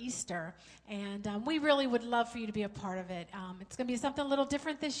for Easter, and we really would love for you to be a part of it. It's going to be something a little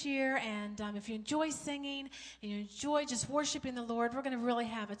different this year, and if you enjoy singing and you enjoy just worshiping the Lord, we're going to really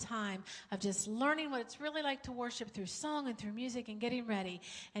have a time of just learning what it's really like to worship through song and through music and getting ready.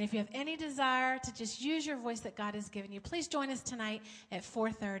 And if you have any desire to just use your voice that God has given you, please join us tonight at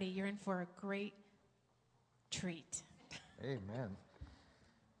 4:30. You're in for a great treat. Amen.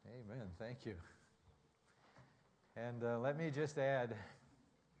 Amen. Thank you. And let me just add,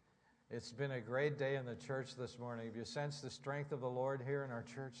 it's been a great day in the church this morning. Have you sensed the strength of the Lord here in our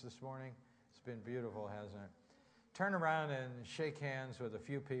church this morning? It's been beautiful, hasn't it? Turn around and shake hands with a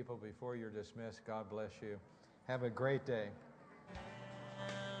few people before you're dismissed. God bless you. Have a great day.